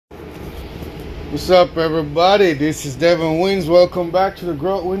What's up, everybody? This is Devin Wins. Welcome back to the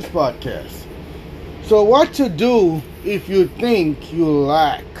Growth Wins podcast. So, what to do if you think you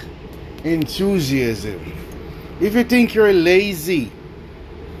lack enthusiasm? If you think you're lazy?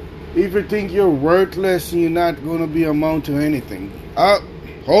 If you think you're worthless and you're not going to be amount to anything?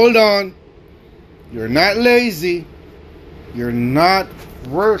 Hold on. You're not lazy. You're not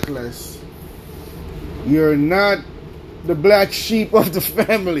worthless. You're not the black sheep of the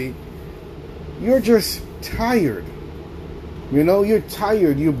family. You're just tired. You're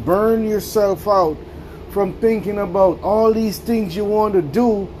tired. You burn yourself out from thinking about all these things you want to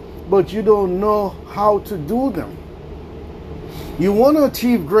do, but you don't know how to do them. You want to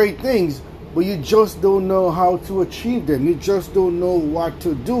achieve great things, but you just don't know how to achieve them. You just don't know what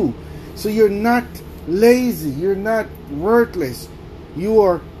to do. So you're not lazy. You're not worthless. You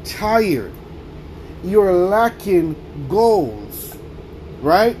are tired. You're lacking goals,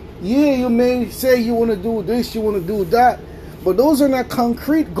 right? Yeah, you may say you want to do this, you want to do that, but those are not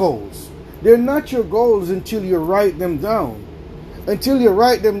concrete goals. They're not your goals until you write them down. Until you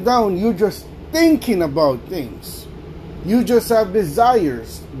write them down, you're just thinking about things. You just have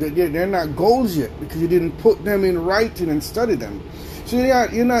desires. They're not goals yet because you didn't put them in writing and study them. So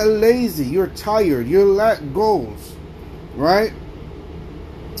you're not lazy. You're tired. You lack goals, right?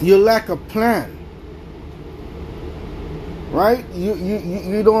 You lack a plan. Right?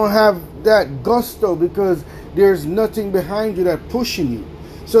 You don't have that gusto because there's nothing behind you that pushing you.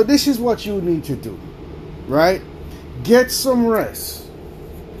 So this is what you need to do. Right? Get some rest.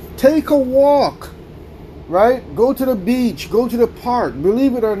 Take a walk. Right? Go to the beach. Go to the park.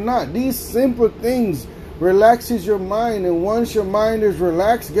 Believe it or not, these simple things relaxes your mind. And once your mind is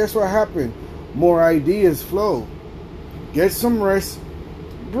relaxed, guess what happens? More ideas flow. Get some rest.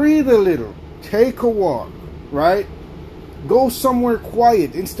 Breathe a little. Take a walk. Right? Go somewhere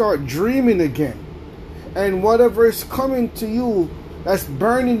quiet and start dreaming again. And whatever is coming to you that's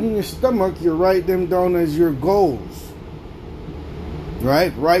burning in your stomach, you write them down as your goals.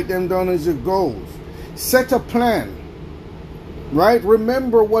 Right? Write them down as your goals. Set a plan. Right?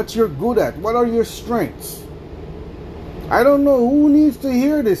 Remember what you're good at. What are your strengths? I don't know who needs to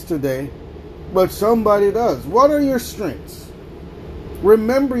hear this today, but somebody does. What are your strengths?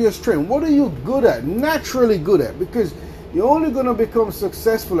 Remember your strength. What are you good at? Naturally good at. Because you're only going to become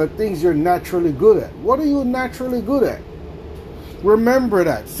successful at things you're naturally good at. What are you naturally good at? Remember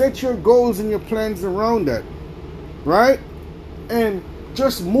that. Set your goals and your plans around that. Right? And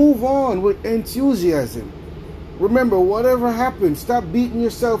just move on with enthusiasm. Remember, whatever happens, stop beating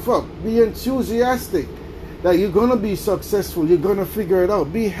yourself up. Be enthusiastic that you're going to be successful. You're going to figure it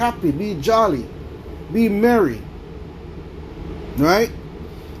out. Be happy. Be jolly. Be merry. Right?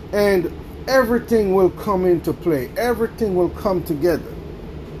 And everything will come into play. Everything will come together.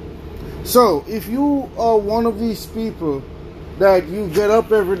 So, if you are one of these people that you get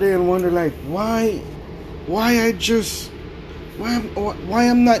up every day and wonder like, why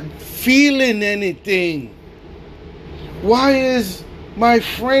I'm not feeling anything? Why is my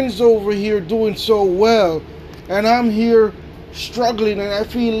friends over here doing so well and I'm here struggling and I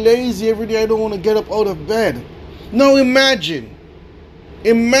feel lazy every day? I don't want to get up out of bed. Now imagine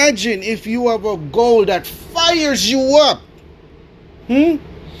if you have a goal that fires you up.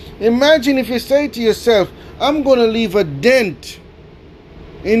 Imagine if you say to yourself, I'm going to leave a dent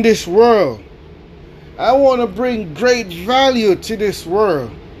in this world. I want to bring great value to this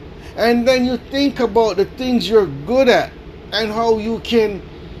world. And then you think about the things you're good at and how you can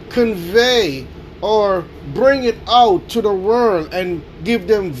convey or bring it out to the world and give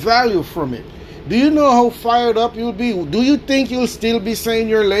them value from it. Do you know how fired up you'll be? Do you think you'll still be saying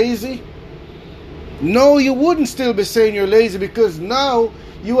you're lazy? No, you wouldn't still be saying you're lazy because now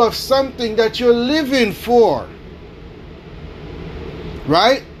you have something that you're living for.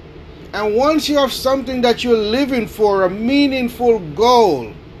 Right? And once you have something that you're living for, a meaningful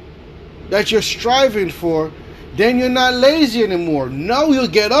goal that you're striving for, then you're not lazy anymore. Now you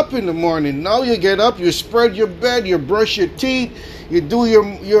get up in the morning. Now you get up, you spread your bed, you brush your teeth, you do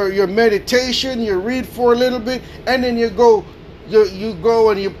your meditation, you read for a little bit, and then you go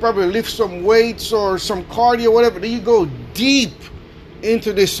and you probably lift some weights or some cardio, whatever. Then you go deep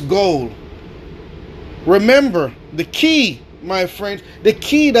into this goal. Remember, the key, my friends, the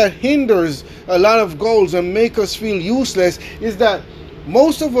key that hinders a lot of goals and make us feel useless is that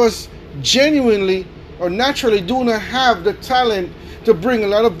most of us genuinely or naturally do not have the talent to bring a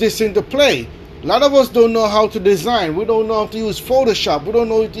lot of this into play. A lot of us don't know how to design. We don't know how to use Photoshop. We don't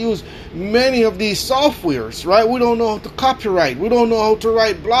know how to use many of these softwares, right? We don't know how to copyright. We don't know how to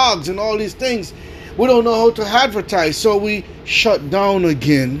write blogs and all these things. We don't know how to advertise, so we shut down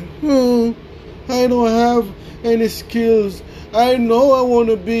again. I don't have any skills. I know I want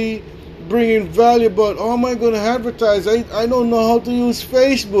to be bringing value, but how am I going to advertise? I don't know how to use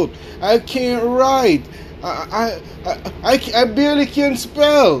Facebook. I can't write. I barely can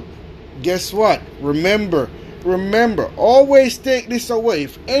spell. Guess what? Remember, always take this away.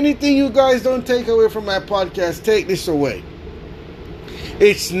 If anything you guys don't take away from my podcast, take this away.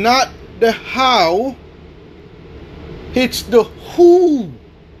 It's not the how, it's the who.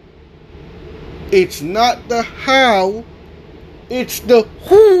 It's not the how, it's the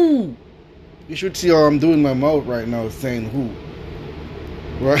who. You should see how I'm doing my mouth right now saying who.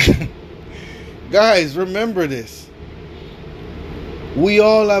 Right? Guys, remember this. We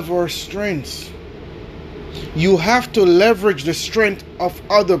all have our strengths. You have to leverage the strength of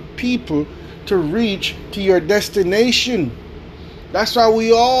other people to reach to your destination. That's why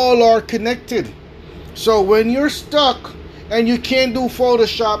we all are connected. So when you're stuck and you can't do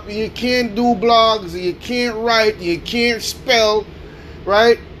Photoshop, you can't do blogs, you can't write, you can't spell,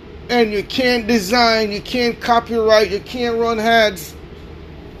 right? And you can't design, you can't copyright, you can't run ads,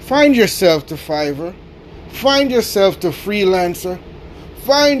 find yourself to Fiverr. Find yourself to Freelancer.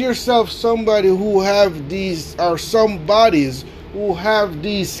 Find yourself somebody who have these, or some bodies who have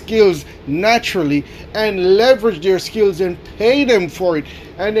these skills naturally, and leverage their skills and pay them for it,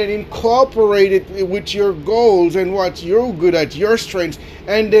 and then incorporate it with your goals and what you're good at, your strengths,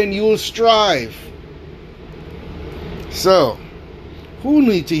 and then you'll strive. So, who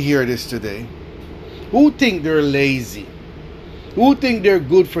need to hear this today? Who think they're lazy? Who think they're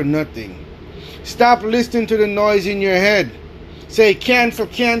good for nothing? Stop listening to the noise in your head. Say cancel,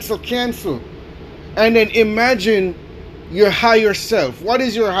 cancel, cancel. And then imagine your higher self. What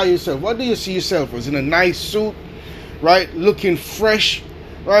is your higher self? What do you see yourself as? In a nice suit, right? Looking fresh,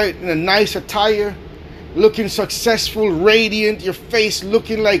 right? In a nice attire, looking successful, radiant, your face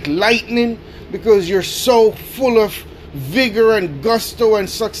looking like lightning because you're so full of vigor and gusto and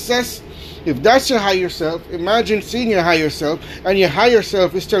success. If that's your higher self, imagine seeing your higher self, and your higher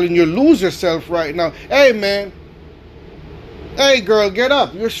self is telling you, lose yourself right now. Hey man, hey girl, get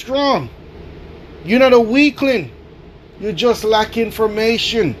up. You're strong. You're not a weakling. You just lack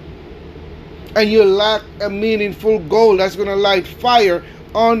information, and you lack a meaningful goal that's going to light fire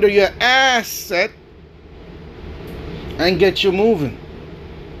under your asset and get you moving.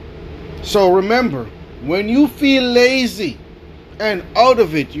 So remember, when you feel lazy and out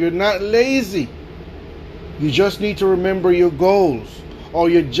of it, you're not lazy. You just need to remember your goals,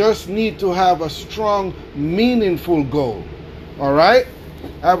 or you just need to have a strong, meaningful goal. All right?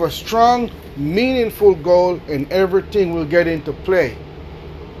 Have a strong, meaningful goal, and everything will get into play.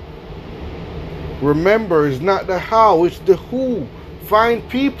 Remember, it's not the how, it's the who. Find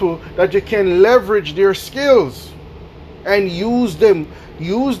people that you can leverage their skills and use them.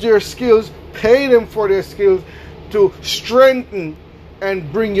 Use their skills, pay them for their skills to strengthen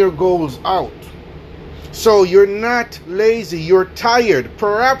and bring your goals out. So you're not lazy, you're tired.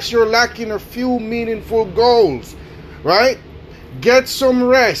 Perhaps you're lacking a few meaningful goals, right? Get some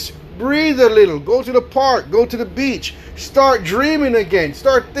rest. Breathe a little. Go to the park. Go to the beach. Start dreaming again.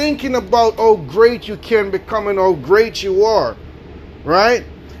 Start thinking about how great you can become and how great you are. Right?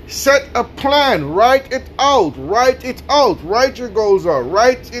 Set a plan. Write it out. Write it out. Write your goals out.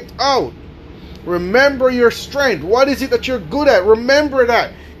 Write it out. Remember your strength. What is it that you're good at? Remember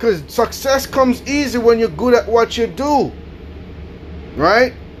that. Because success comes easy when you're good at what you do.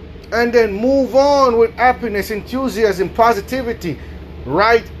 Right? And then move on with happiness, enthusiasm, positivity,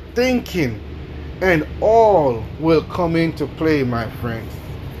 right thinking, and all will come into play, my friends.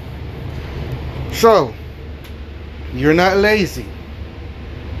 So, you're not lazy.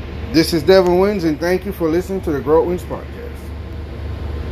 This is Devin Wins, and thank you for listening to the Growth Wins Podcast.